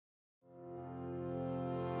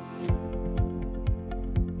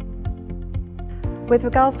With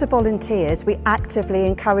regards to volunteers, we actively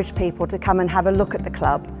encourage people to come and have a look at the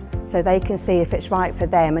club so they can see if it's right for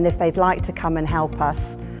them and if they'd like to come and help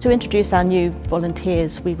us. To introduce our new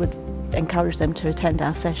volunteers, we would encourage them to attend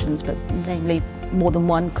our sessions, but namely more than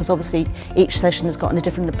one, because obviously each session has got a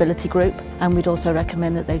different ability group, and we'd also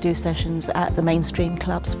recommend that they do sessions at the mainstream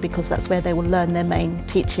clubs because that's where they will learn their main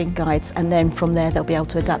teaching guides, and then from there they'll be able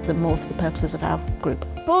to adapt them more for the purposes of our group.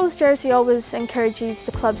 Bowls Jersey always encourages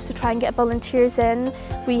the clubs to try and get volunteers in.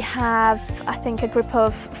 We have, I think, a group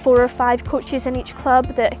of 4 or 5 coaches in each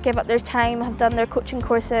club that give up their time, have done their coaching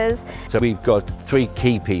courses. So we've got 3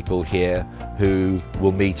 key people here who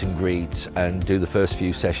will meet and greet and do the first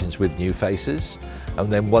few sessions with new faces,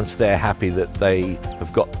 and then once they're happy that they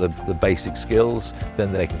have got the basic skills,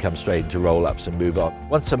 then they can come straight into roll-ups and move on.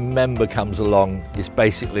 Once a member comes along, it's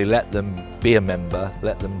basically let them be a member,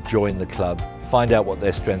 let them join the club, find out what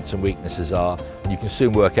their strengths and weaknesses are, and you can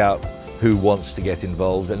soon work out who wants to get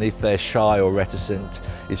involved, and if they're shy or reticent,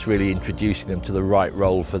 it's really introducing them to the right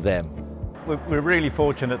role for them. We're really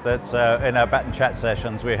fortunate that in our baton chat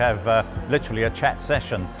sessions we have literally a chat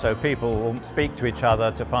session, so people will speak to each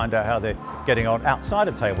other to find out how they're getting on outside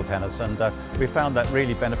of table tennis, and we found that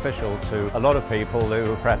really beneficial to a lot of people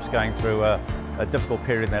who are perhaps going through a difficult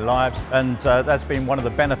period in their lives, and that's been one of the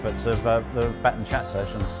benefits of the baton chat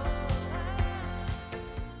sessions.